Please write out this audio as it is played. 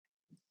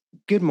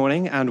Good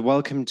morning and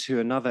welcome to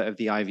another of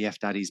the IVF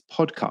Daddies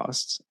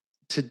podcasts.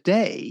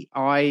 Today,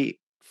 I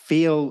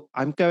feel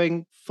I'm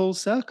going full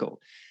circle.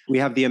 We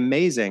have the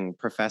amazing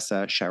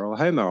Professor Sheryl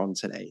Homa on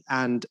today.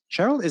 And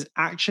Sheryl is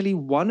actually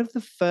one of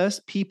the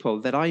first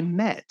people that I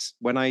met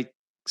when I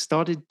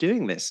started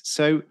doing this.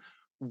 So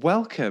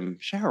welcome,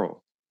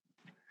 Sheryl.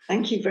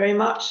 Thank you very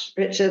much,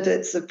 Richard.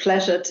 It's a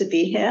pleasure to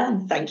be here.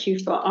 And thank you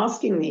for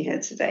asking me here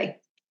today.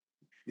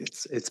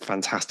 It's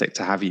fantastic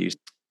to have you.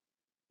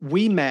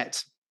 We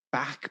met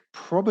back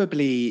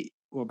probably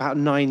about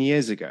 9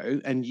 years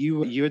ago, and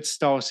you had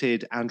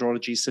started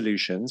Andrology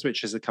Solutions,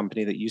 which is a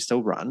company that you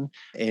still run,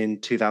 in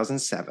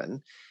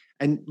 2007.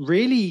 And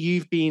really,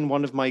 you've been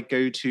one of my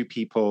go-to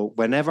people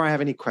whenever I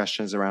have any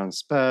questions around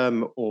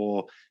sperm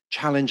or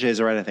challenges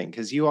or anything,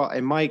 because you are,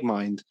 in my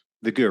mind,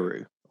 the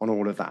guru on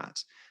all of that.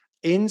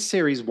 In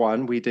series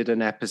 1, we did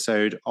an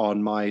episode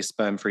on my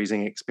sperm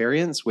freezing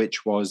experience,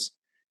 which was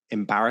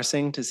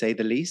embarrassing to say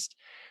the least.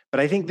 But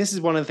I think this is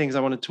one of the things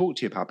I want to talk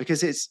to you about,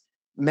 because it's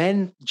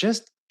men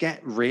just get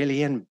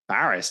really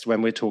embarrassed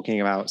when we're talking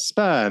about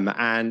sperm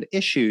and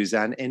issues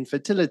and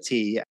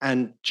infertility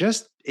and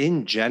just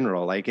in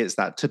general, like it's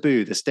that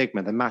taboo, the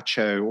stigma, the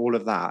macho, all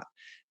of that.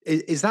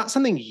 Is that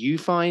something you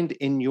find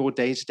in your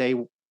day-to-day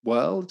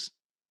world?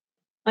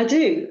 I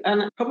do.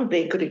 And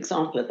probably a good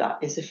example of that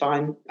is if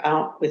I'm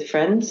out with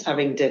friends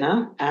having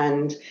dinner,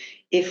 and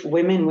if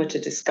women were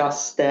to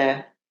discuss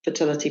their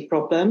fertility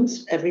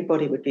problems,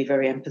 everybody would be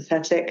very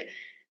empathetic.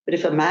 But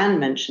if a man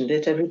mentioned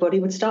it, everybody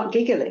would start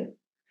giggling.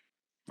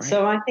 Right.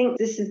 So I think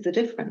this is the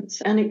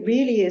difference. And it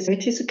really is,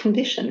 it is a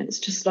condition. It's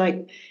just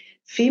like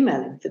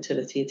female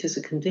infertility, it is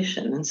a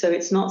condition. And so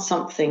it's not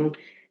something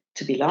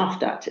to be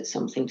laughed at, it's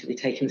something to be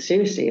taken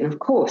seriously. And of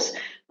course,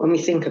 when we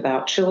think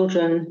about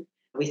children,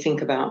 we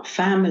think about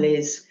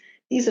families,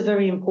 these are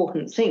very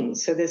important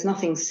things. So there's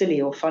nothing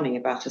silly or funny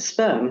about a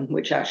sperm,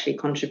 which actually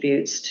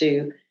contributes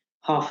to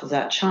half of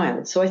that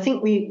child. So I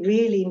think we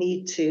really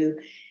need to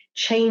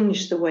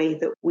change the way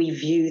that we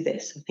view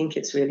this. I think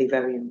it's really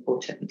very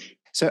important.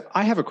 So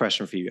I have a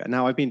question for you.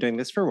 Now, I've been doing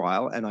this for a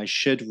while, and I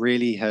should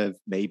really have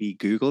maybe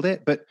Googled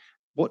it, but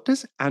what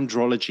does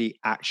andrology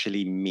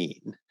actually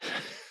mean?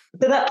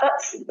 So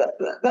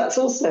that's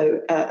also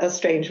a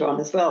strange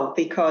one as well,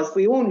 because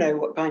we all know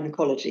what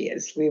gynecology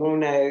is. We all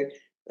know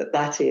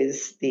that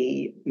is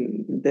the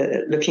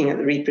looking at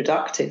the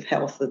reproductive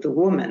health of the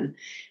woman.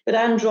 But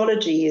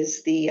andrology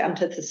is the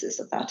antithesis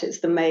of that. It's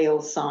the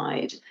male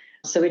side.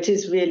 So it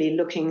is really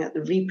looking at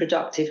the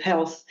reproductive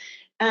health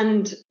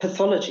and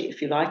pathology,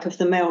 if you like, of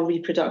the male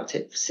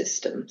reproductive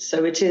system.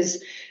 So it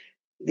is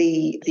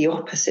the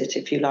opposite,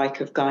 if you like,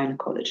 of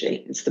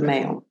gynecology. It's the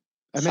male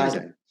Amazing.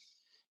 side.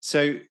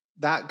 So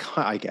that,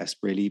 I guess,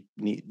 really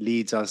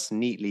leads us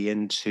neatly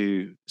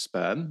into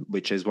sperm,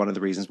 which is one of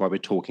the reasons why we're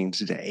talking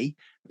today,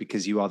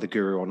 because you are the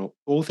guru on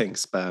all things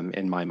sperm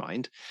in my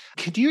mind.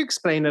 Could you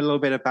explain a little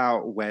bit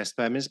about where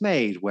sperm is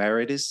made, where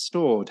it is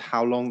stored,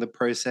 how long the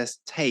process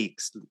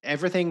takes,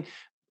 everything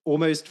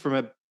almost from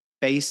a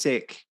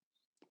basic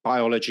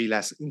biology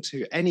lesson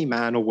to any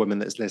man or woman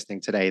that's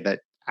listening today that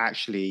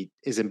actually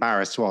is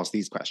embarrassed to ask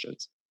these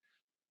questions?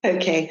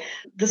 Okay.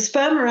 The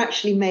sperm are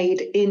actually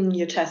made in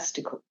your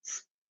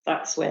testicles.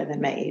 That's where they're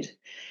made.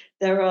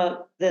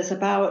 There's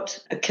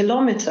about 1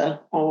 kilometer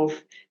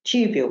of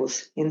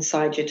tubules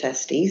inside your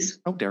testes.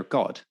 Oh, dear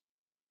God.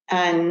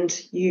 And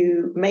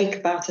you make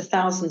about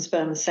 1,000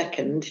 sperm a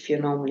second, if you're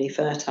normally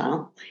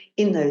fertile,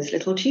 in those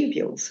little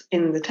tubules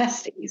in the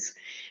testes.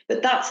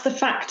 But that's the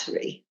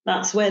factory.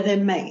 That's where they're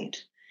made.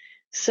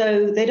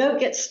 So they don't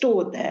get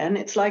stored there. And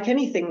it's like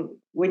anything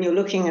when you're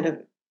looking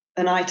at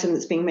an item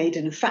that's being made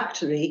in a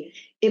factory,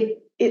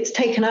 it's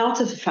taken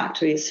out of the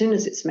factory as soon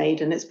as it's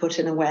made and it's put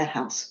in a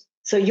warehouse.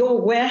 So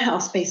your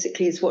warehouse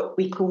basically is what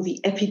we call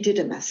the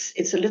epididymis.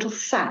 It's a little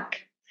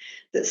sac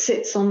that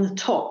sits on the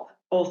top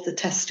of the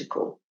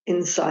testicle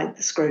inside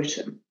the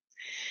scrotum.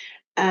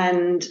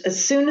 And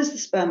as soon as the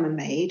sperm are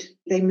made,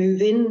 they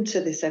move into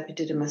this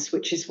epididymis,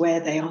 which is where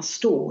they are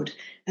stored,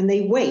 and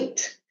they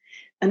wait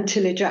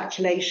until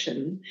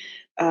ejaculation,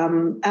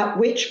 at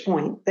which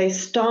point they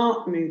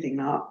start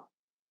moving up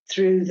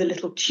through the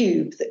little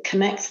tube that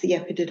connects the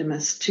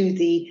epididymis to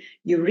the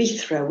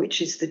urethra, which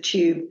is the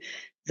tube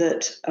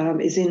that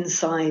is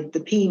inside the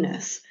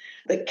penis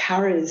that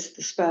carries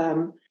the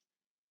sperm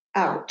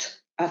out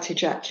at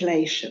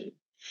ejaculation.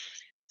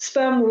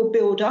 Sperm will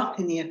build up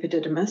in the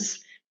epididymis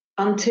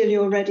until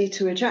you're ready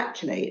to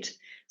ejaculate.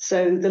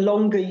 So the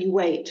longer you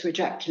wait to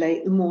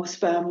ejaculate, the more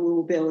sperm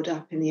will build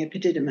up in the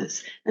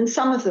epididymis. And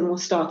some of them will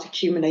start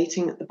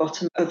accumulating at the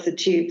bottom of the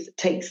tube that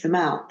takes them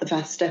out, the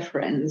vas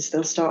deferens.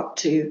 They'll start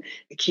to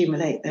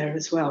accumulate there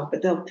as well.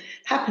 But they'll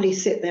happily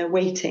sit there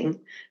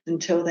waiting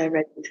until they're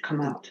ready to come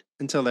out.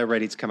 Until they're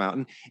ready to come out.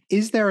 And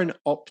is there an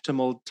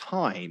optimal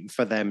time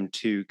for them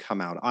to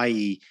come out?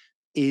 I.e.,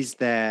 is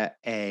there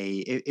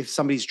if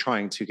somebody's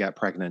trying to get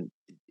pregnant,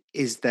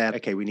 is there,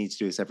 okay, we need to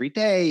do this every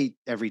day,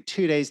 every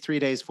 2 days, 3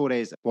 days, 4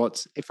 days?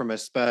 What's from a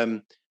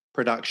sperm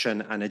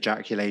production and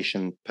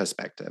ejaculation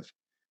perspective?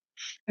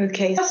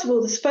 Okay, first of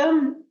all, the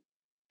sperm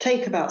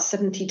take about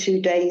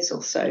 72 days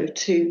or so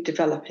to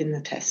develop in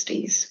the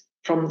testes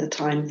from the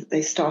time that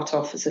they start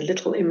off as a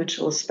little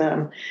immature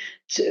sperm,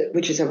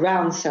 which is a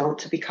round cell,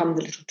 to become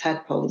the little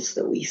tadpoles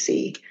that we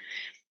see.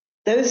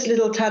 Those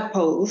little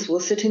tadpoles will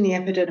sit in the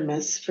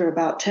epididymis for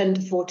about 10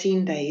 to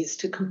 14 days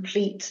to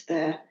complete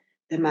their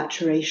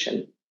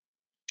maturation.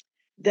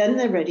 Then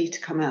they're ready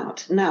to come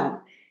out.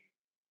 Now,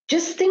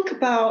 just think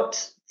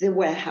about the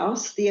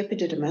warehouse, the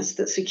epididymis,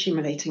 that's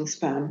accumulating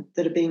sperm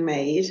that are being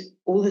made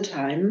all the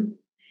time.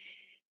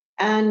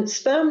 And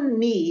sperm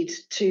need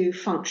to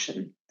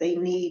function. They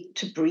need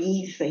to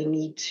breathe. They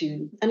need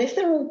to. And if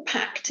they're all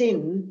packed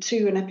in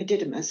to an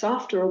epididymis,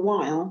 after a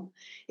while,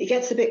 it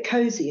gets a bit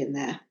cozy in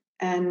there.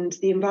 And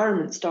the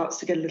environment starts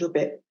to get a little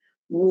bit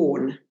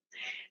worn.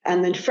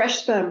 And then fresh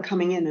sperm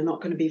coming in are not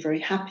going to be very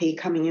happy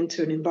coming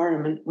into an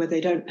environment where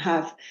they don't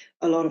have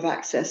a lot of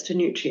access to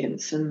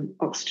nutrients and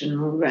oxygen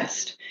and all the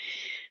rest.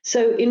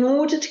 So in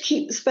order to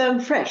keep the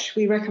sperm fresh,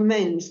 we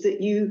recommend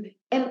that you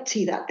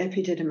empty that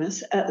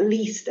epididymis at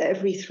least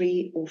every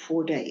 3 or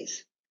 4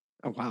 days.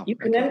 Oh, wow. You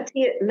can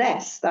empty it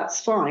less,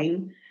 that's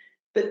fine,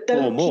 but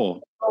don't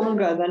keep it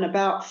longer than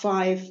about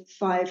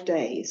five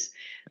days,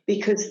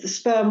 because the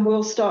sperm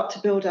will start to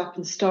build up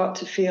and start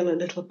to feel a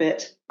little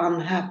bit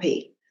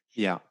unhappy.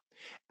 Yeah.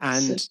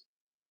 And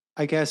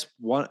I guess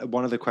one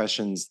of the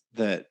questions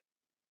that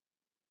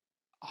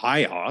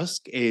I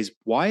ask is,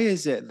 why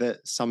is it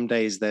that some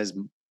days there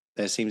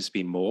seems to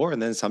be more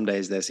and then some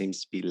days there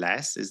seems to be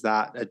less? Is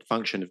that a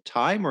function of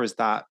time, or is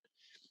that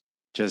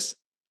just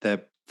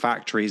the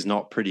factory's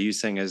not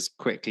producing as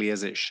quickly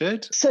as it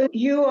should? So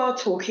you are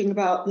talking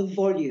about the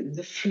volume,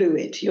 the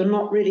fluid.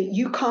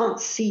 You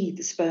can't see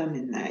the sperm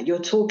in there. You're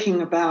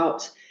talking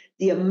about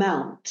the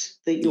amount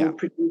that you're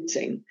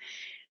producing.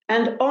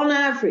 And on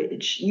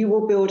average, you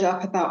will build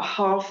up about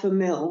 0.5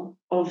 ml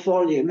of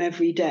volume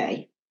every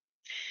day.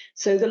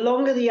 So the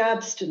longer the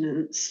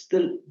abstinence,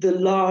 the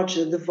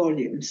larger the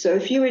volume. So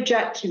if you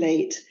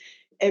ejaculate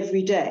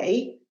every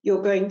day,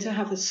 you're going to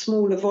have a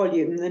smaller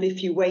volume than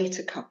if you wait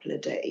a couple of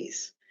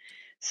days.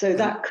 So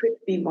that could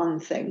be one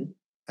thing.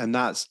 And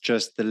that's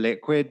just the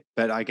liquid.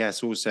 But I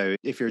guess also,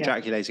 if you're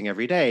ejaculating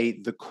every day,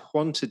 the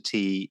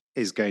quantity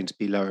is going to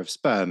be lower of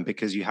sperm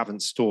because you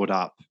haven't stored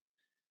up.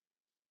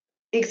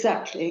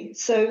 Exactly.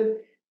 So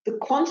the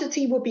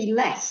quantity will be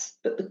less,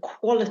 but the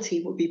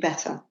quality will be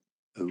better.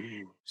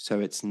 Ooh, so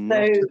it's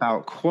not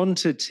about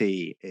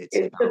quantity.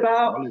 It's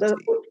about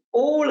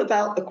all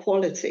about the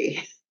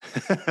quality.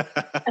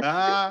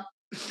 Right.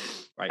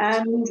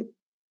 And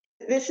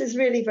this is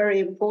really very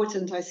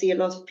important. I see a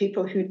lot of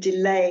people who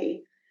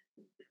delay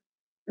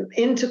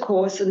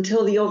intercourse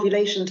until the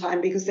ovulation time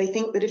because they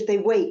think that if they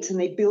wait and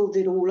they build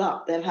it all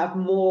up, they'll have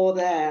more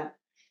there.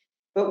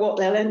 But what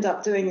they'll end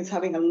up doing is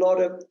having a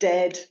lot of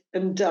dead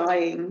and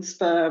dying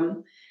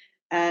sperm.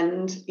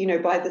 And,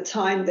 by the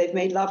time they've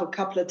made love a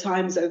couple of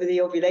times over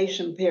the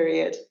ovulation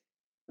period,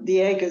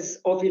 the egg is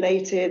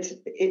ovulated,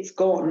 it's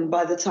gone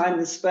by the time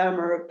the sperm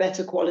are of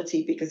better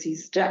quality because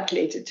he's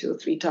ejaculated 2 or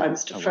 3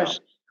 times to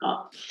freshen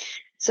up.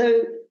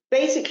 So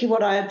basically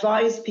what I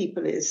advise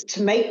people is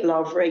to make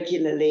love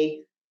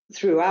regularly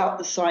throughout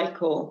the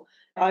cycle.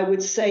 I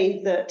would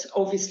say that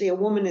obviously a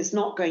woman is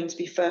not going to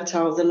be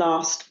fertile the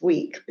last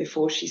week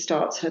before she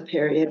starts her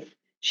period.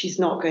 She's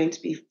not going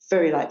to be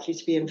very likely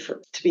to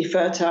be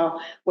fertile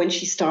when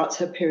she starts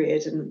her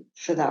period and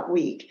for that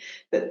week.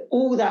 But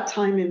all that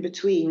time in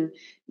between,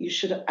 you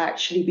should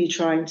actually be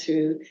trying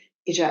to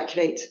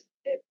ejaculate,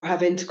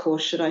 have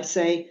intercourse, should I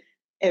say,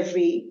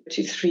 every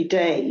 2 to 3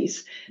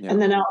 days. Yeah.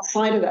 And then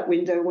outside of that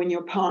window, when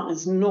your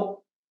partner's not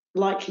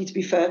likely to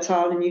be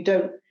fertile and you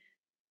don't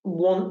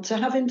want to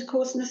have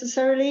intercourse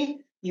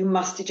necessarily, you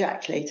must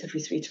ejaculate every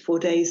 3 to 4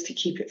 days to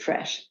keep it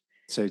fresh.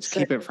 So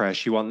keep it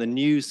fresh, you want the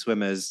new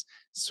swimmers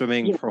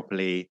swimming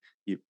properly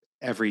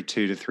every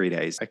 2 to 3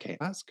 days. Okay,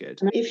 that's good.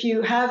 If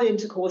you have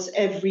intercourse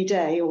every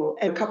day or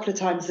a couple of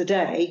times a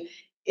day,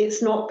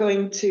 it's not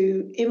going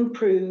to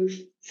improve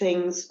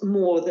things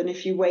more than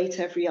if you wait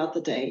every other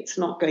day. It's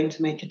not going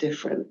to make a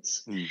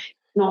difference. It's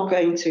not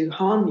going to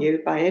harm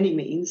you by any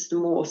means. The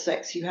more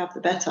sex you have,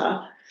 the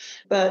better.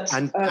 But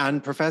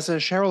and Professor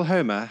Sheryl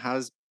Homa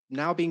has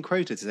now been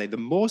quoted to say, the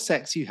more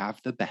sex you have,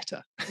 the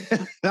better.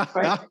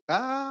 Right.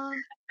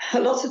 A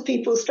lot of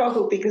people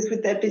struggle because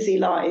with their busy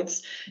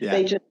lives,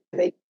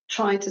 they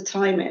try to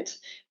time it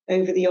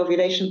over the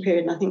ovulation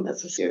period, and I think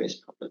that's a serious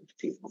problem for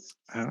people.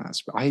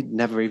 I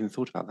never even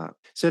thought about that.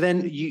 So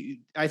then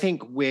I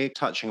think we're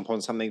touching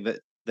upon something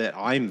that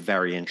I'm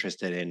very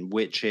interested in,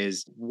 which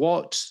is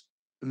what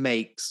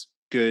makes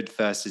good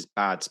versus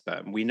bad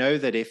sperm. We know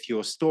that if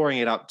you're storing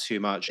it up too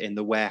much in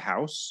the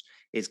warehouse,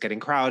 it's getting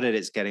crowded,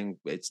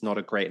 it's not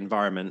a great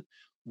environment.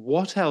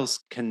 What else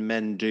can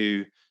men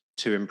do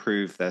to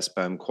improve their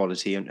sperm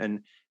quality,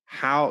 and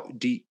how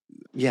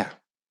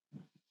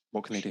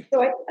what can they do?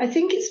 So I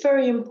think it's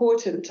very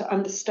important to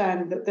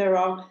understand that there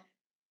are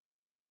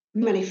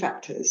many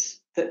factors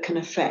that can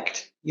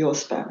affect your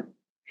sperm.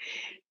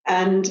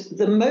 And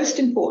the most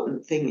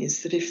important thing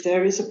is that if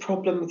there is a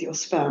problem with your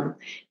sperm,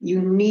 you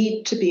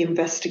need to be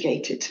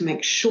investigated to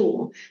make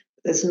sure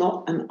there's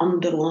not an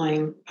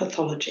underlying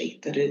pathology,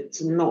 that it's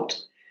not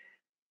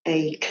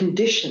a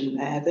condition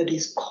there that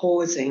is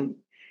causing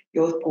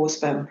your poor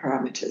sperm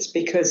parameters,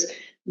 because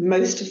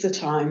most of the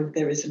time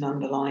there is an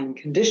underlying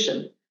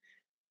condition.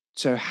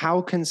 So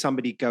how can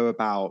somebody go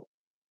about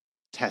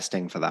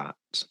testing for that?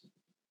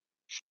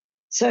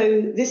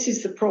 So this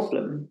is the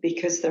problem,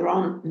 because there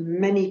aren't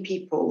many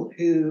people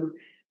who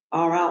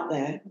are out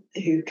there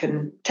who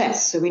can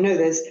test. So we know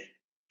there's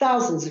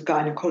thousands of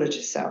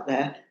gynecologists out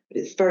there,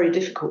 but it's very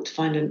difficult to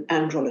find an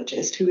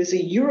andrologist who is a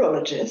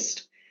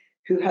urologist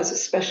who has a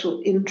special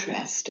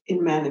interest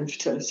in male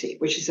infertility,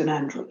 which is an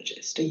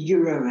andrologist, a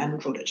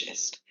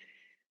uroandrologist.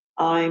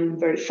 I'm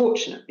very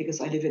fortunate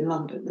because I live in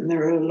London and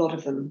there are a lot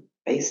of them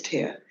based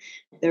here.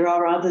 There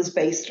are others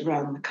based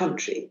around the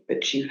country,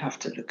 but you have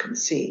to look and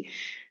see.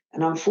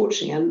 And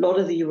unfortunately, a lot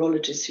of the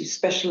urologists who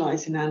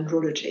specialize in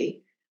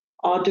andrology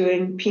are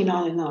doing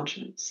penile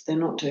enlargements. They're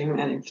not doing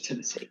male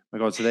infertility. Oh my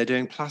God, so they're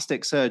doing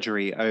plastic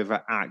surgery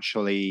over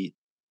actually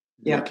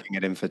looking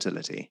at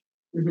infertility.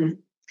 Mm-hmm.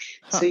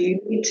 Huh. So you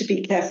need to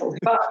be careful.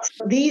 But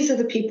these are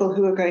the people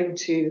who are going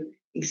to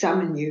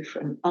examine you for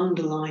an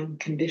underlying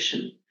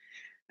condition.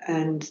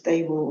 And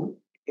it will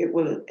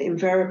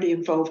invariably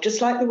involve,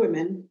 just like the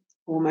women,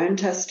 hormone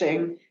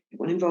testing. It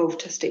will involve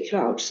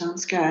testicular ultrasound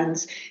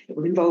scans. It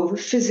will involve a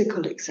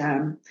physical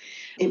exam.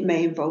 It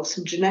may involve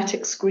some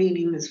genetic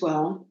screening as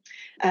well.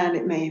 And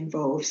it may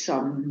involve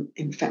some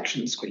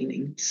infection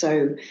screening.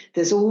 So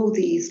there's all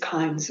these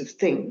kinds of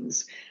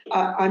things.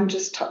 I'm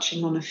just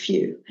touching on a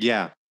few.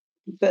 Yeah.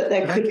 But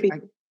there could be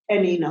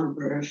any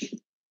number of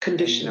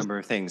conditions. Any number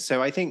of things.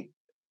 So I think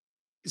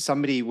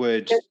somebody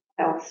would...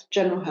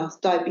 General health,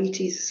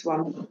 diabetes is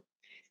one.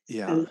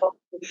 Yeah. A lot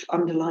of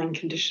underlying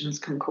conditions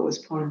can cause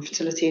poor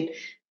infertility. And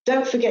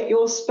don't forget,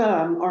 your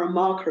sperm are a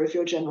marker of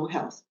your general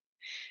health.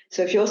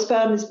 So if your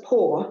sperm is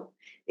poor,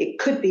 it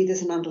could be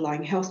there's an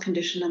underlying health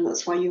condition, and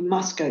that's why you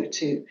must go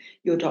to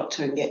your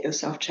doctor and get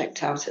yourself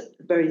checked out at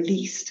the very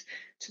least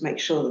to make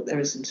sure that there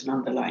isn't an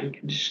underlying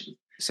condition.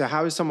 So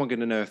how is someone going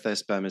to know if their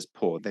sperm is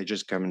poor? They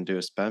just come and do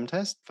a sperm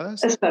test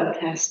first? A sperm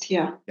test,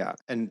 yeah. Yeah.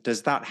 And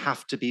does that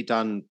have to be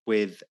done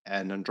with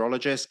an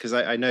andrologist? Because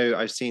I know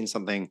I've seen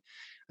something,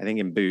 I think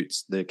in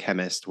Boots, the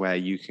chemist, where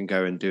you can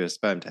go and do a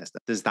sperm test.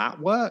 Does that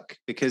work?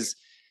 Because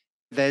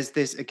there's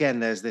this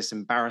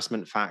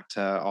embarrassment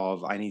factor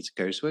of, I need to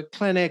go to a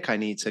clinic, I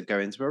need to go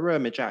into a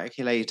room,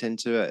 ejaculate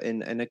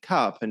in a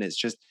cup. And it's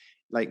just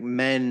like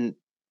men,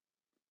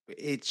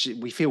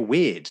 we feel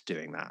weird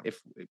doing that.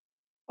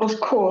 Of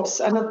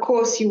course. And of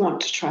course, you want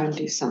to try and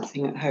do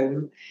something at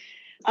home.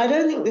 I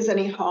don't think there's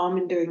any harm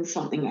in doing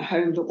something at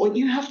home, but what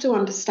you have to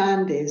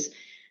understand is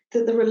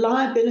that the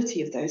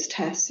reliability of those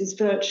tests is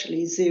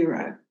virtually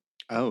zero.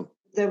 Oh.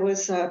 There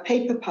was a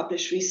paper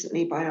published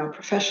recently by our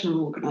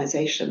professional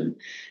organization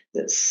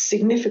that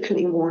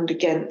significantly warned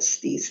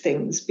against these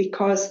things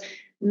because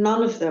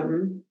none of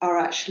them are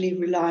actually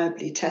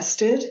reliably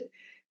tested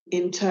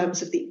in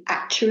terms of the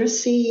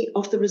accuracy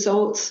of the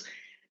results.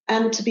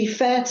 And to be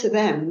fair to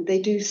them, they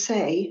do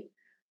say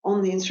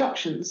on the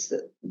instructions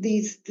that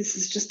this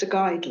is just a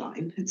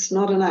guideline. It's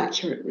not an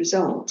accurate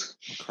result.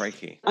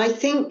 Crikey. I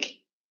think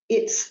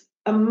it's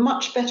a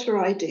much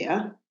better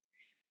idea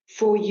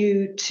for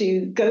you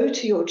to go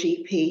to your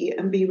GP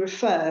and be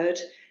referred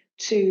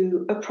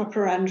to a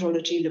proper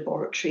andrology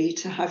laboratory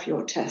to have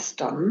your test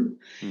done.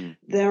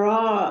 There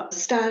are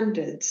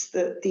standards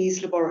that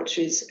these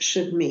laboratories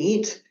should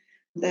meet.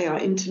 They are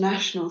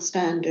international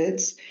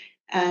standards.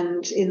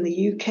 And in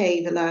the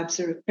UK, the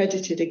labs are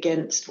accredited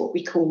against what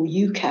we call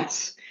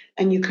UCAS,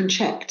 and you can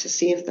check to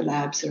see if the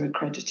labs are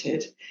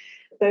accredited.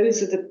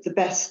 Those are the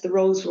best, the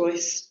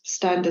Rolls-Royce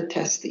standard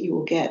tests that you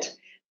will get.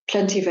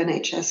 Plenty of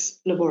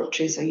NHS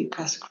laboratories are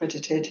UCAS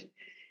accredited.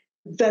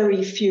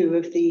 Very few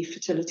of the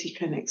fertility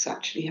clinics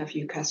actually have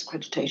UCAS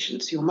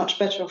accreditation, so you're much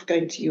better off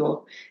going to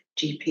your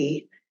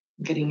GP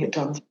and getting it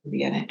done through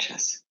the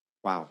NHS.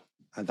 Wow,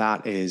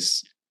 that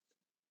is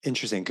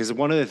interesting, because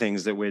one of the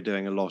things that we're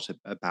doing a lot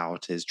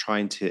about is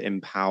trying to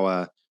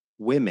empower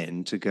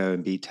women to go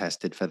and be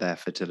tested for their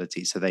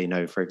fertility, so they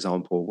know, for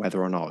example,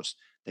 whether or not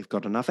they've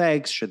got enough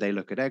eggs, should they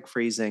look at egg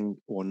freezing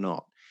or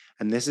not.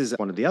 And this is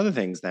one of the other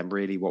things then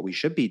really what we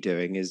should be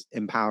doing is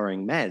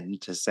empowering men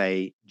to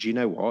say, do you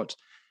know what?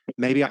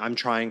 Maybe I'm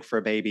trying for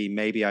a baby,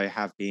 maybe I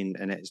have been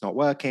and it's not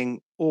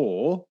working,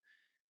 or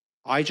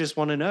I just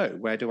want to know,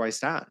 where do I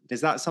stand?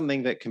 Is that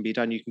something that can be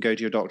done? You can go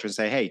to your doctor and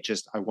say, hey,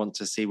 I want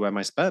to see where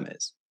my sperm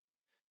is.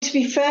 To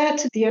be fair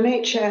to the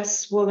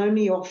NHS, will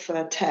only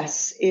offer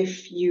tests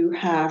if you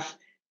have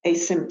a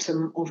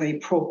symptom of a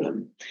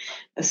problem.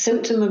 A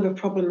symptom of a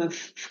problem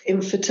of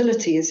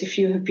infertility is if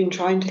you have been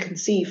trying to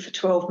conceive for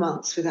 12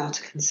 months without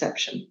a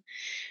conception.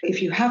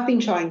 If you have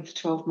been trying for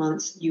 12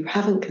 months, you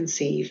haven't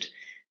conceived,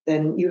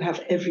 then you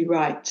have every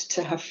right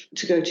to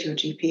go to your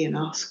GP and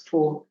ask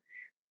for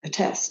a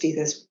test.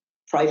 There's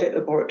private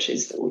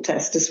laboratories that will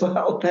test as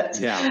well. But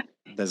yeah,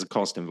 there's a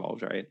cost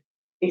involved, right?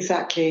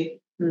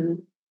 Exactly.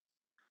 Mm.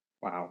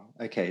 Wow.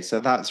 Okay. So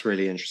that's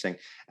really interesting.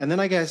 And then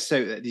I guess,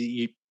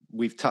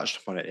 we've touched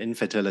upon it,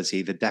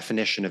 infertility. The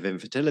definition of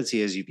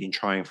infertility is you've been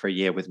trying for a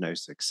year with no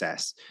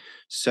success.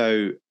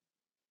 So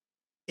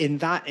in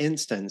that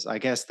instance, I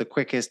guess the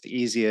quickest,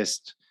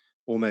 easiest,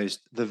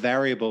 almost the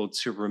variable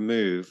to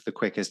remove, the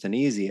quickest and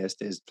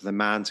easiest, is for the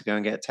man to go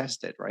and get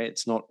tested, right?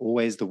 It's not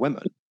always the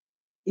women.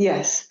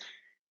 Yes.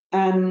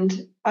 And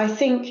I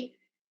think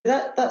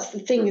that's the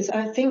thing, is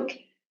I think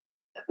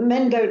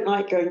men don't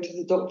like going to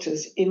the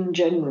doctors in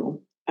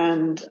general.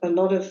 And a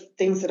lot of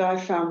things that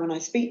I've found when I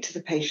speak to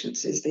the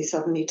patients is they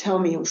suddenly tell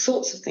me all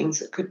sorts of things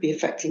that could be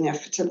affecting their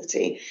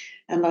fertility.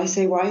 And I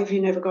say, why have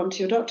you never gone to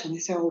your doctor? And they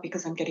say, oh,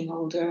 because I'm getting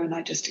older and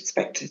I just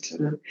expect it.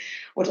 And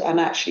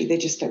actually, they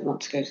just don't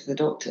want to go to the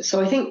doctor.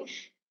 So I think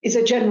it's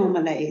a general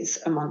malaise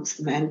amongst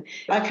the men.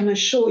 I can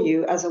assure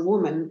you, as a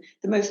woman,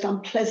 the most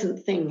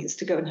unpleasant thing is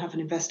to go and have an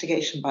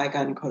investigation by a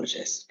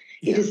gynecologist.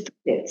 Yeah. It is the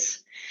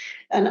pits.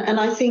 And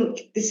I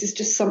think this is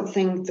just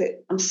something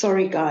that, I'm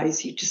sorry,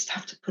 guys, you just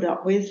have to put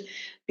up with,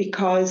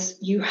 because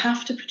you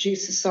have to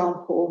produce a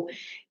sample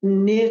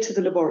near to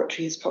the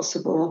laboratory as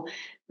possible.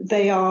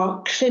 They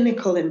are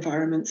clinical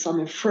environments, I'm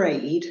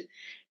afraid.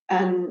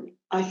 And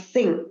I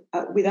think,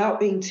 without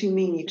being too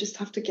mean, you just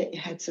have to get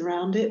your heads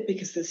around it,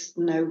 because there's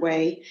no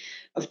way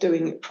of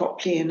doing it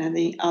properly in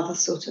any other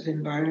sort of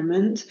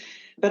environment.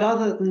 But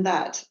other than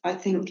that, I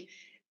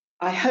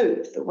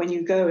hope that when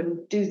you go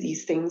and do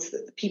these things,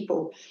 that the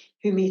people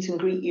who meet and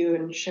greet you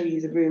and show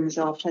you the rooms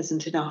are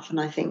pleasant enough, and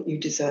I think you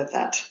deserve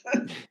that.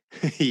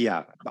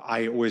 Yeah,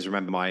 I always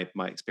remember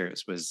my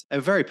experience was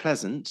very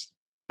pleasant,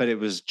 but it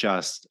was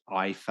just,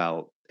 I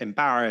felt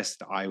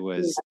embarrassed. I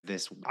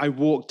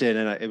walked in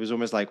and it was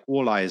almost like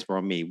all eyes were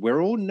on me.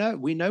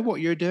 We know what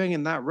you're doing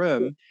in that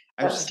room.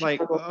 I was That's just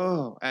like, terrible.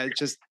 oh,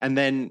 and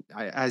then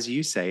as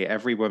you say,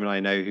 every woman I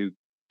know who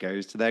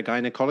goes to their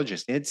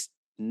gynecologist, it's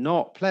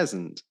not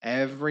pleasant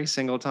every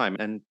single time.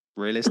 And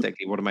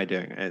realistically, what am I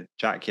doing?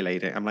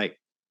 Ejaculating. I'm like,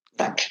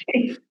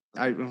 Exactly.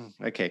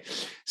 okay.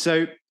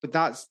 So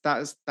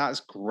that's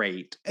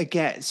great.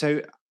 Again,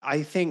 so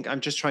I think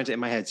I'm just trying to, in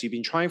my head, so you've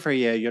been trying for a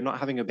year, you're not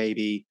having a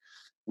baby.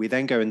 We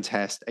then go and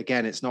test.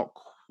 Again, it's not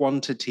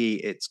quantity,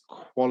 it's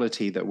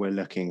quality that we're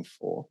looking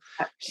for.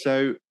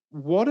 So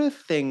what are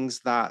things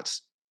that,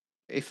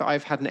 if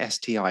I've had an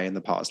STI in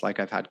the past, like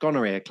I've had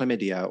gonorrhea,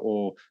 chlamydia,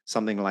 or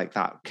something like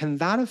that, can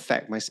that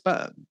affect my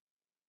sperm?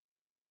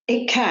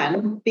 It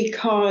can,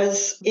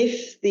 because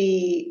if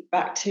the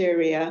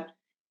bacteria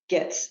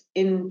gets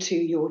into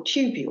your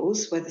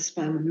tubules where the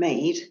sperm are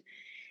made,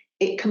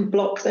 it can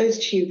block those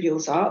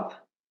tubules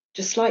up,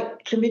 just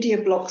like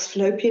chlamydia blocks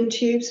fallopian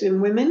tubes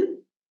in women.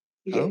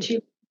 You get Oh,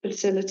 tubule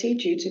fertility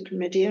due to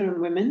chlamydia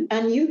in women,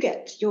 and you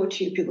get your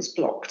tubules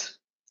blocked.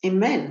 In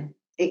men,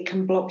 it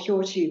can block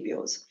your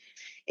tubules.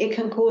 It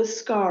can cause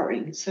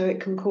scarring, so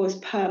it can cause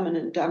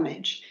permanent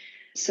damage.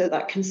 So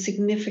that can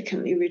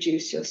significantly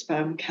reduce your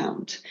sperm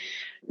count.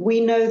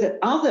 We know that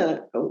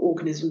other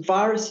organisms,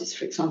 viruses,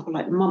 for example,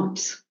 like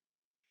mumps,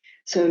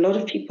 so a lot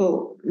of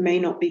people may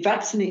not be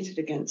vaccinated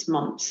against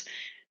mumps.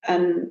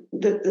 And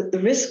the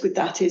risk with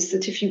that is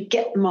that if you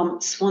get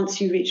mumps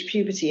once you reach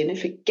puberty, and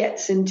if it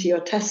gets into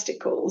your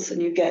testicles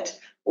and you get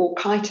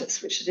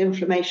orchitis, which is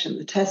inflammation of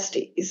the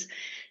testes,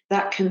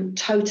 that can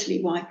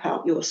totally wipe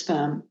out your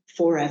sperm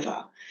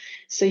forever.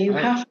 So you oh.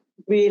 have to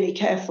be really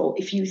careful.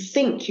 If you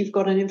think you've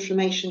got an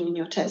inflammation in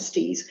your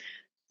testes,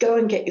 go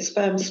and get your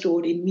sperm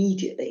stored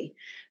immediately,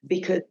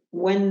 because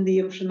when the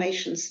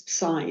inflammation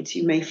subsides,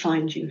 you may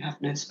find you have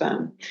no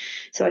sperm.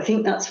 So I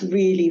think that's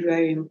really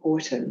very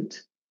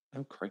important.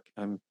 Oh, crick.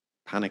 I'm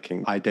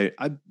panicking.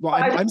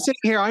 I'm sitting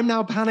here. I'm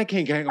now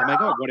panicking, going, oh my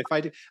God, what if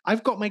I do?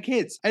 I've got my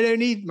kids. I don't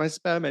need my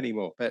sperm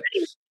anymore. But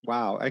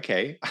wow,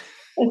 okay.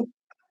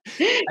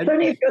 If And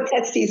only if your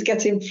testes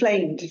get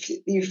inflamed, if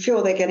you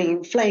feel they're getting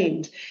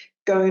inflamed,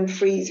 go and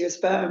freeze your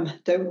sperm.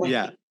 Don't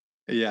yeah, wait.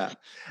 yeah.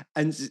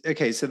 And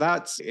okay, so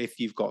that's if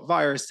you've got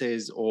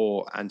viruses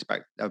or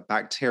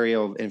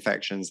bacterial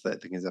infections,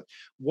 that things of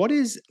what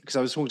is, because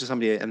I was talking to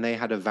somebody and they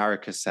had a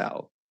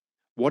varicocele.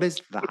 What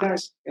is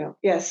that?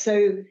 Yeah,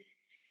 so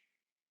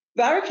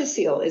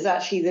varicocele is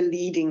actually the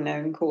leading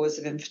known cause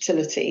of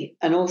infertility,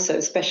 and also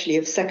especially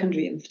of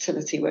secondary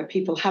infertility, where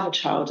people have a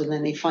child and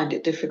then they find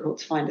it difficult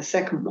to find a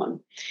second one.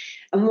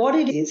 And what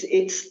it is,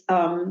 it's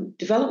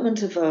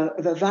development of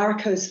a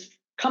varicose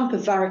clump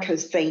of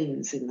varicose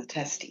veins in the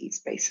testes,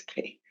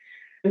 basically.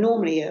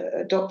 Normally,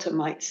 a doctor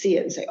might see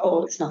it and say,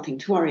 oh, it's nothing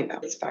to worry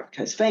about, it's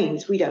varicose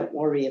veins. We don't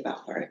worry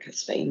about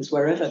varicose veins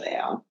wherever they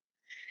are.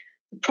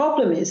 The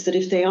problem is that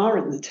if they are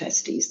in the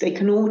testes, they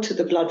can alter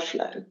the blood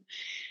flow.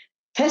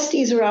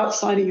 Testes are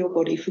outside of your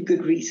body for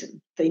good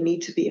reason. They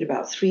need to be at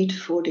about 3 to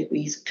 4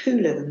 degrees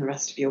cooler than the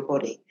rest of your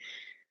body.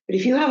 But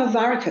if you have a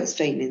varicose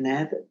vein in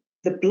there,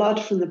 the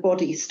blood from the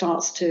body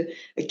starts to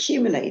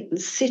accumulate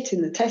and sit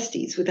in the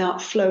testes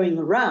without flowing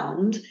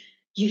around.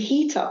 You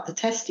heat up the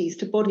testes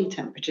to body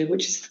temperature,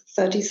 which is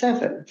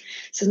 37.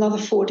 It's another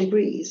 4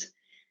 degrees.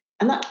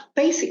 And that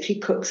basically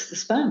cooks the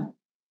sperm.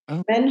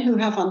 Oh, Men who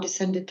have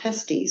undescended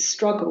testes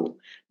struggle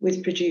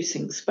with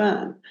producing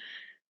sperm.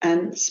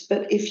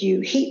 But if you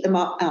heat them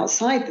up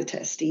outside the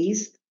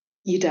testes,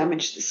 you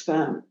damage the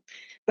sperm.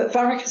 But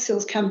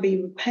varicocele can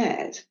be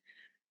repaired.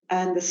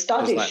 And the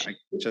studies...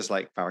 just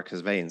like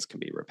varicose veins can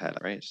be repaired,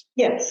 right?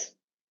 Yes,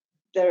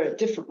 there are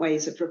different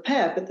ways of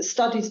repair, but the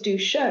studies do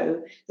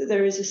show that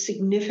there is a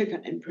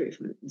significant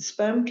improvement in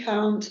sperm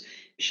count,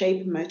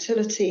 shape and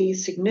motility,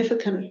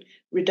 significant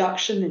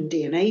reduction in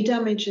DNA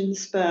damage in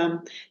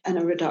sperm, and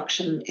a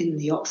reduction in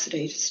the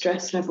oxidative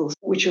stress levels,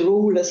 which are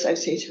all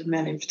associated with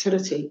male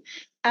infertility,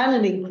 and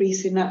an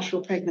increase in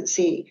natural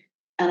pregnancy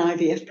and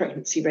IVF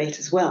pregnancy rate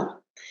as well.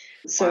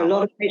 So Wow. a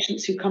lot of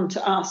patients who come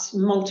to us,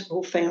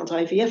 multiple failed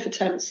IVF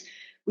attempts,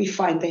 we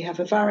find they have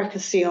a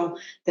varicocele,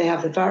 they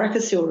have the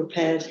varicocele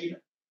repaired,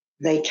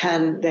 they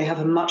have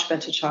a much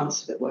better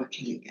chance of it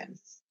working again.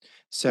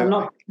 So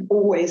not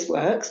always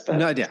works, but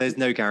no, there's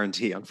no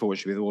guarantee,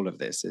 unfortunately, with all of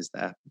this, is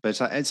there? But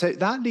and so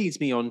that leads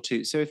me on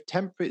to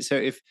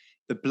if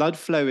the blood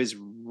flow is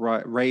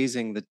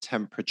raising the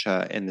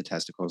temperature in the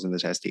testicles and the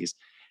testes,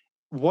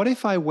 what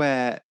if I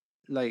wear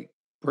like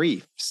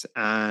briefs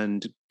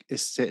and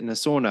sit in a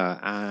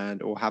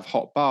sauna or have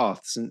hot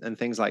baths and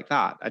things like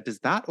that? Does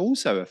that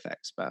also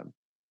affect sperm?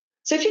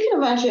 So if you can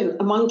imagine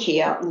a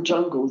monkey out in the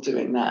jungle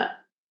doing that,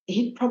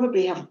 he'd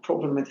probably have a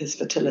problem with his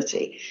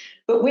fertility.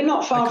 But we're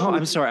not far from...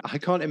 I'm sorry, I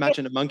can't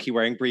imagine a monkey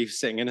wearing briefs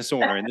sitting in a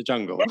sauna in the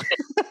jungle.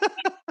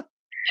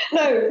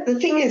 No, the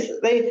thing is,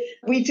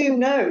 we do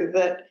know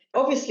that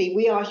obviously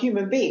we are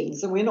human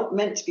beings and we're not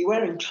meant to be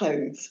wearing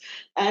clothes.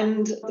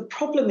 And the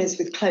problem is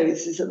with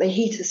clothes is that they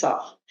heat us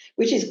up,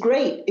 which is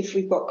great if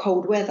we've got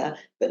cold weather,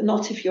 but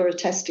not if you're a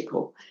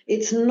testicle.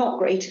 It's not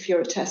great if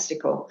you're a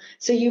testicle.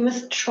 So you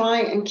must try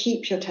and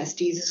keep your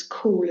testes as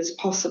cool as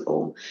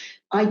possible.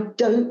 I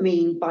don't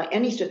mean by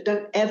any stretch,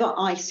 don't ever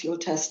ice your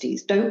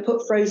testes. Don't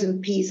put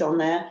frozen peas on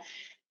there.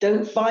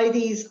 Don't buy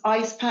these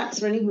ice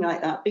packs or anything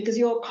like that, because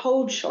you're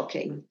cold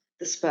shocking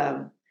the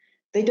sperm.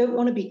 They don't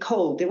want to be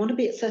cold. They want to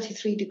be at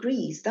 33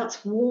 degrees.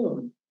 That's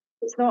warm.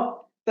 It's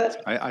not.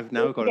 But I've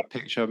now got a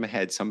picture in my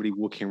head, somebody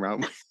walking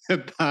around with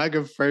a bag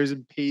of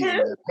frozen peas in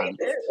their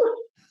pants.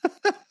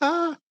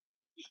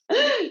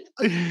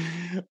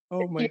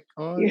 Oh my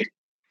God.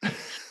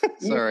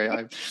 Sorry,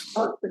 I'm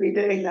not to be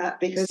doing that,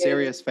 because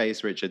serious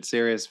face, Richard.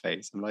 Serious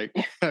face. I'm like,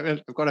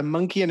 I've got a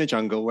monkey in a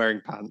jungle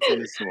wearing pants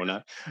in a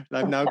sauna, and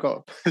I've now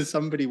got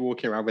somebody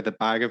walking around with a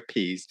bag of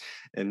peas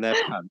in their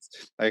pants.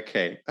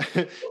 Okay,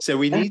 so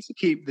we need to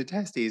keep the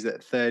testes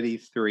at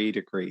 33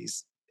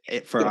 degrees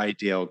for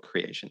ideal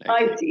creation.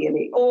 Okay.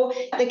 Ideally, or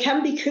they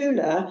can be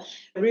cooler,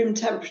 room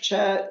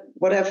temperature,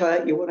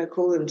 whatever you want to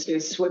call them. To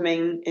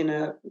swimming in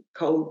a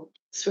cold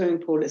swimming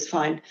pool is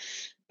fine.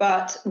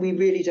 But we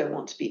really don't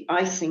want to be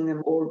icing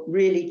them or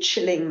really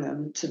chilling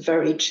them to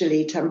very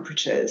chilly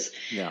temperatures.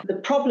 Yeah. The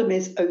problem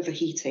is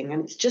overheating,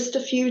 and it's just a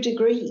few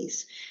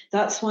degrees.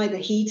 That's why the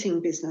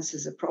heating business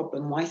is a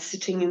problem. Why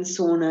sitting in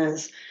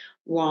saunas,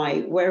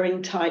 why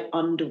wearing tight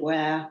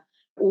underwear,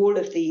 all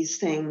of these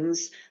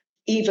things.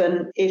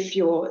 Even if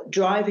you're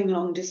driving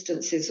long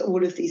distances,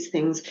 all of these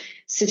things,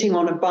 sitting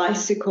on a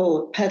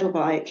bicycle, pedal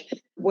bike,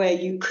 where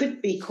you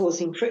could be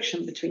causing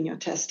friction between your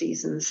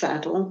testes and the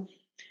saddle,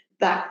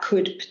 that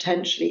could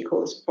potentially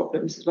cause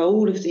problems as well.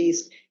 All of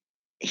these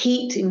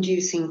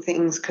heat-inducing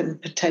things can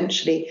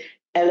potentially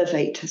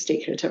elevate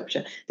testicular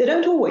temperature. They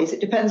don't always. It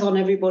depends on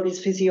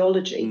everybody's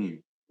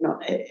physiology.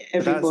 Not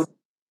everybody.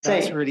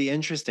 That's really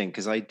interesting,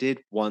 because I did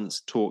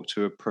once talk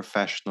to a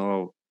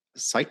professional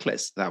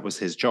cyclist. That was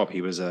his job. He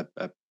was a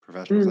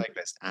professional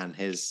cyclist, and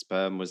his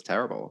sperm was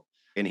terrible.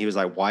 And he was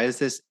like, "Why is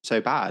this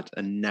so bad?"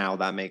 And now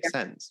that makes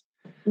sense.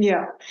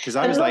 Yeah, because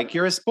I was like,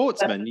 "You're a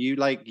sportsman.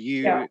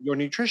 Your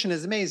nutrition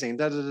is amazing."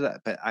 Da, da, da, da.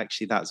 But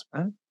actually, that's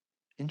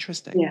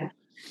interesting. Yeah,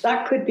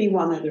 that could be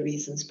one of the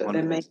reasons, but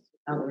there may be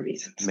other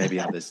reasons. Maybe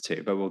others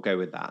too, but we'll go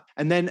with that.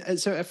 And then,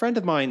 so a friend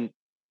of mine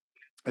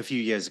a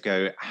few years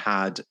ago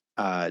had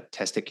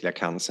testicular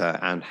cancer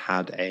and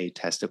had a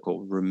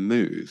testicle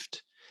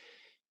removed.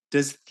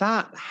 Does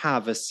that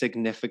have a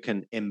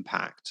significant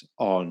impact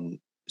on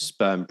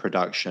sperm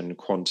production,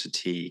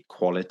 quantity,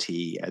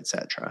 quality,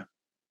 etc.?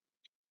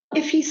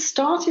 If he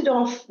started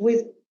off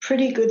with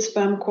pretty good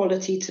sperm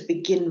quality to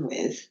begin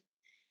with,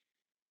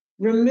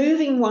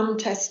 removing one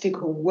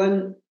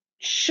testicle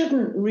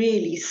shouldn't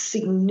really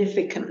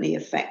significantly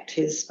affect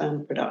his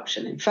sperm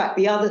production. In fact,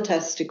 the other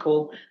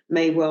testicle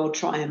may well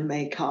try and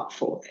make up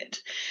for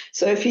it.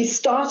 So if he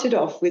started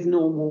off with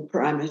normal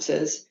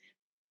parameters,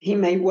 he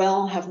may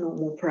well have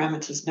normal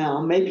parameters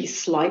now, maybe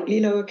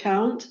slightly lower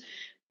count,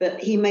 but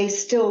he may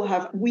still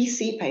have... We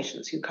see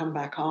patients who come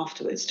back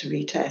afterwards to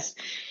retest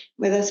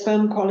where their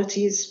sperm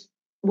quality is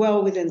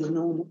well within the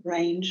normal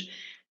range,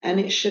 and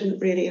it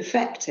shouldn't really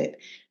affect it.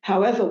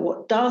 However,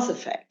 what does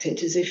affect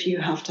it is if you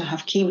have to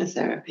have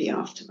chemotherapy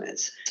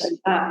afterwards. So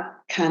that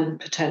can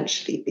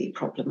potentially be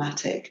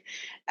problematic.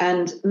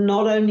 And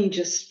not only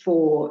just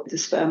for the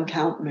sperm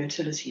count,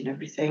 motility and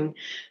everything,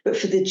 but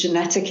for the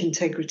genetic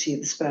integrity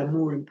of the sperm,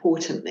 more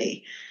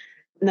importantly.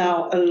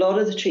 Now, a lot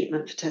of the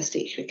treatment for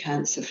testicular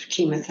cancer, for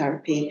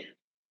chemotherapy,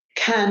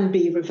 can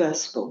be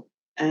reversible.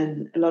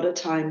 And a lot of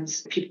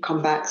times people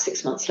come back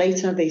 6 months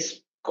later, they've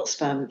got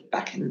sperm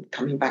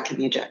coming back in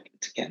the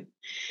ejaculate again.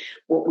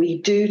 What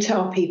we do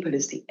tell people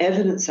is the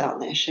evidence out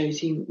there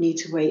shows you need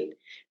to wait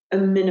a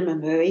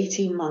minimum of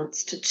 18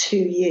 months to 2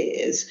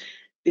 years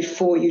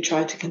before you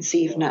try to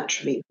conceive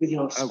naturally with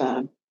your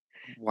sperm.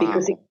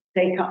 Because it Wow.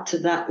 can take up to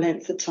that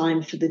length of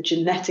time for the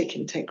genetic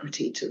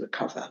integrity to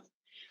recover.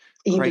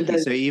 Crikey.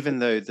 So even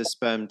though the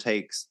sperm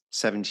takes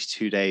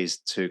 72 days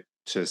to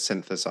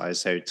synthesize,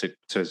 so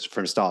to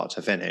from start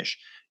to finish,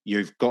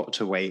 you've got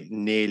to wait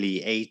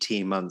nearly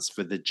 18 months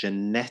for the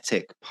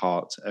genetic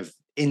part of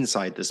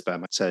inside the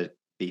sperm to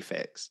be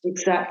fixed.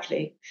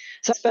 Exactly.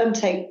 So sperm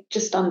take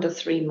just under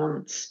 3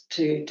 months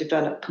to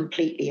develop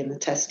completely in the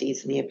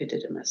testes and the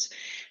epididymis.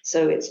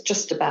 So it's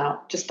just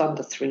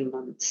under 3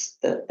 months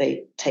that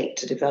they take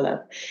to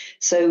develop.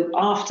 So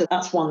after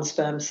that's one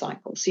sperm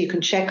cycle. So you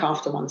can check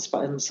after one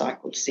sperm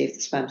cycle to see if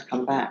the sperm's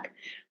come back.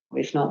 Or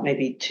if not,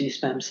 maybe 2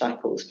 sperm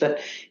cycles.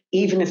 But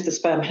even if the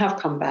sperm have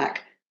come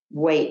back,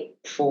 wait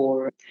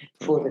for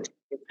the.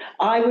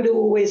 I would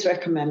always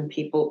recommend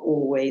people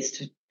always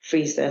to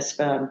freeze their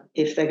sperm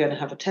if they're going to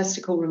have a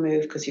testicle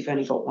removed, because you've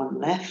only got one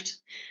left.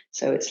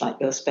 So it's like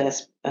your spare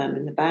sperm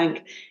in the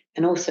bank.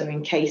 And also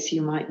in case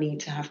you might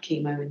need to have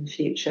chemo in the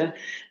future,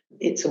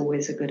 it's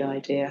always a good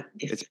idea.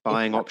 It's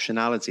buying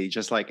optionality,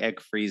 just like egg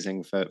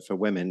freezing for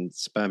women,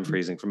 sperm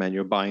freezing for men.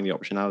 You're buying the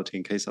optionality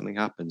in case something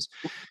happens.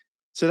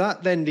 So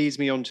that then leads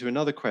me on to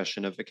another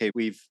question of, okay,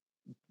 we've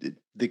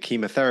the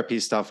chemotherapy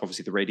stuff,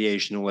 obviously the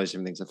radiation, all those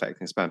different things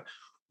affecting sperm.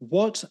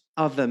 What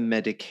other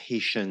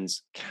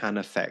medications can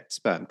affect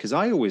sperm? Because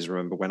I always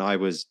remember when I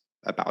was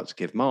about to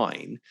give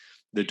mine,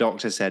 the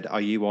doctor said, "Are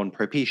you on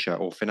Propecia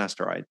or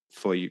finasteride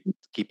for you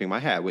keeping my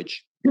hair?"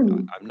 Which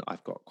I'm not.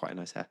 I've got quite a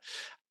nice hair.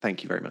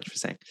 Thank you very much for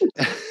saying.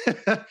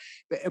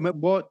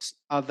 What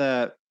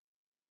other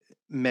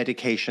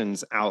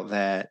medications out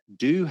there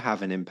do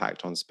have an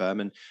impact on sperm,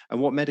 and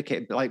what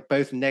like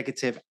both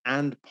negative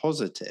and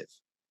positive?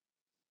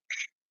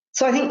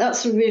 So I think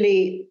that's a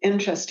really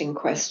interesting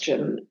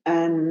question.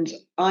 And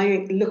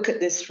I look at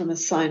this from a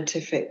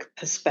scientific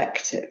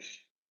perspective.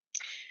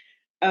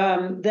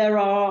 There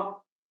are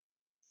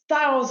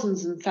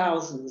thousands and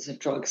thousands of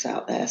drugs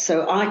out there.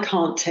 So I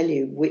can't tell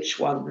you which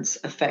ones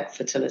affect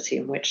fertility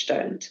and which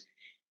don't.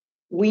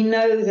 We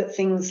know that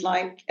things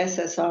like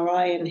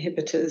SSRI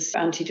inhibitors,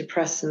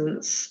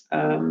 antidepressants,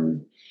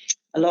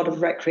 a lot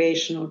of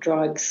recreational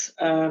drugs,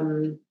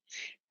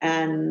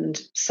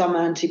 and some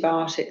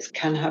antibiotics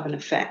can have an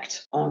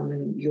effect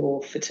on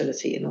your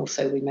fertility. And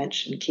also we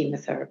mentioned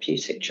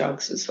chemotherapeutic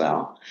drugs as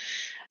well.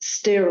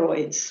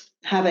 Steroids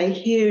have a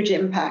huge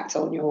impact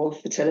on your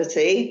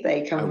fertility.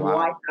 They can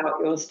wipe out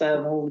your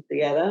sperm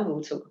altogether.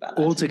 We'll talk about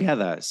that.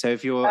 Altogether. So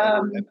if you're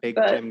a big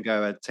gym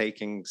goer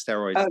taking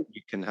steroids,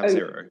 you can have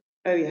zero.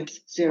 Oh, yes,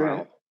 zero.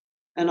 Wow.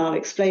 And I'll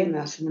explain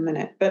that in a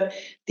minute. But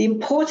the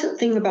important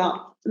thing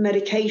about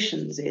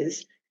medications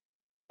is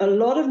a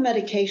lot of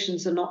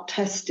medications are not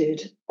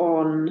tested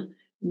on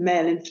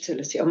male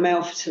infertility or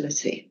male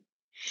fertility.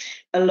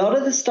 A lot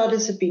of the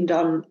studies have been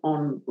done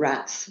on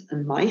rats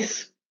and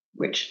mice,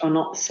 which are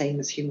not the same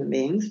as human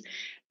beings.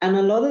 And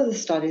a lot of the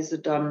studies are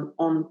done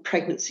on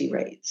pregnancy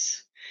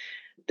rates.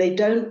 They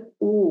don't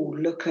all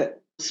look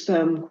at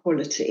sperm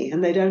quality,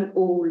 and they don't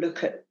all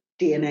look at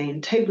DNA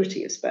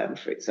integrity of sperm,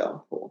 for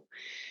example.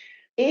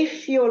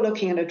 If you're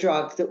looking at a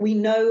drug that we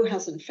know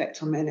has an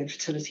effect on male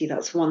infertility,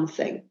 that's one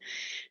thing.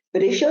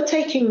 But if you're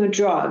taking a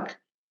drug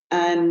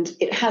and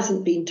it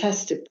hasn't been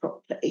tested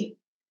properly,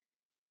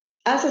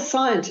 as a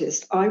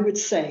scientist, I would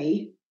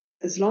say,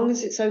 as long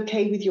as it's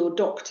okay with your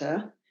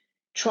doctor,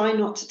 try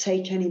not to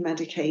take any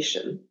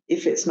medication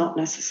if it's not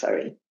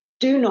necessary.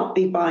 Do not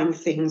be buying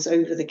things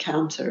over the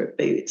counter at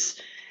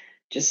Boots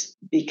just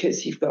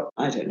because you've got,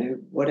 I don't know,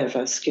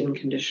 whatever skin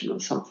condition or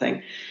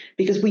something,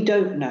 because we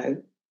don't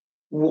know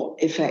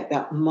what effect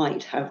that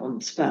might have on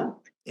sperm.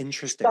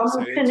 Interesting.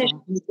 Some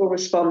clinicians will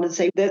respond and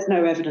say, there's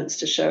no evidence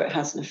to show it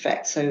has an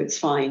effect, so it's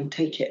fine,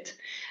 take it.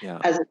 Yeah.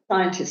 As a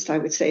scientist, I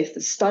would say if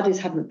the studies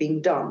haven't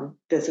been done,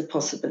 there's a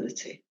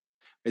possibility.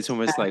 It's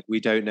almost like we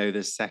don't know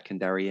the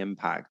secondary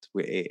impact.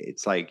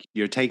 It's like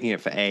you're taking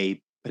it for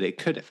A, but it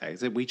could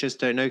affect it. We just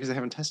don't know because they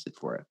haven't tested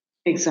for it.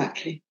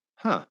 Exactly.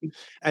 Huh.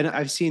 And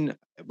I've seen,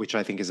 which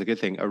I think is a good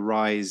thing, a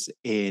rise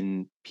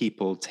in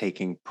people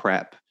taking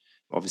PrEP,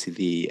 obviously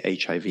the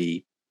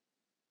HIV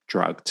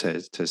drug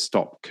to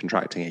stop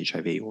contracting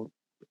HIV, or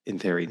in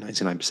theory,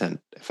 99%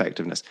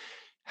 effectiveness.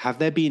 Have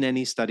there been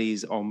any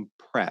studies on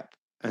PrEP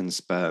and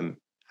sperm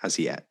as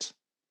yet?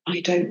 I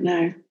don't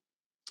know.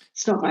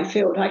 It's not my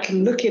field. I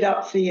can look it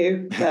up for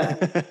you,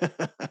 but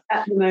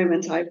at the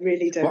moment, I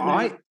really don't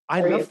know.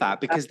 I love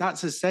that, because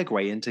that's a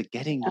segue into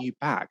getting you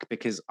back,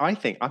 because I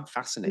think I'm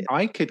fascinated.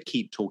 I could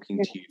keep talking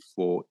to you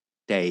for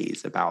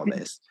days about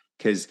this,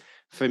 because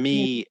for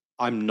me,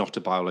 I'm not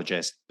a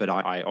biologist, but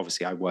I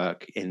obviously I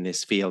work in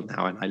this field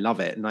now and I love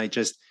it. And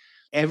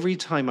every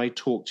time I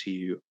talk to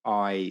you,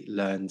 I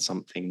learn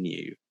something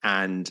new.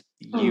 And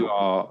you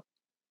are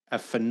a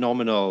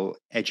phenomenal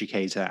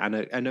educator and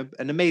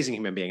an amazing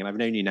human being. And I've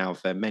known you now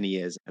for many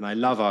years and I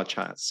love our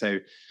chats. So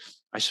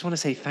I just want to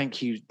say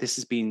thank you. This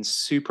has been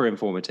super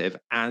informative.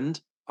 And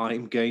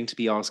I'm going to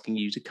be asking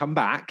you to come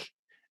back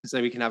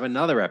so we can have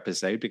another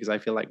episode, because I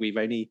feel like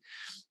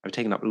I've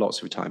taken up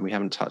lots of time. We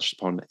haven't touched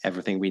upon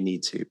everything we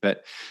need to.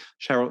 But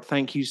Sheryl,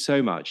 thank you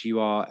so much. You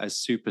are a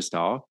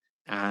superstar.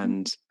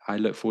 And I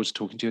look forward to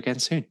talking to you again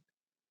soon.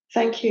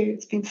 Thank you.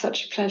 It's been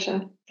such a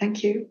pleasure.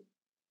 Thank you.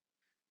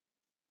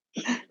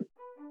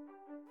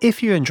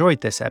 If you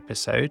enjoyed this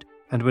episode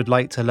and would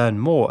like to learn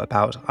more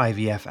about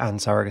IVF and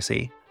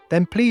surrogacy,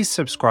 then please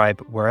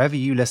subscribe wherever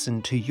you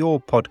listen to your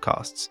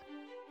podcasts.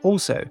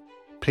 Also,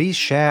 please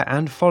share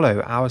and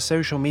follow our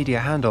social media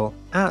handle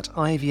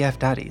 @IVF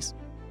Daddies.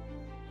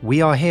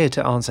 We are here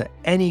to answer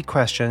any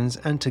questions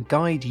and to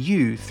guide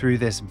you through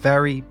this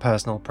very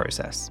personal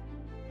process.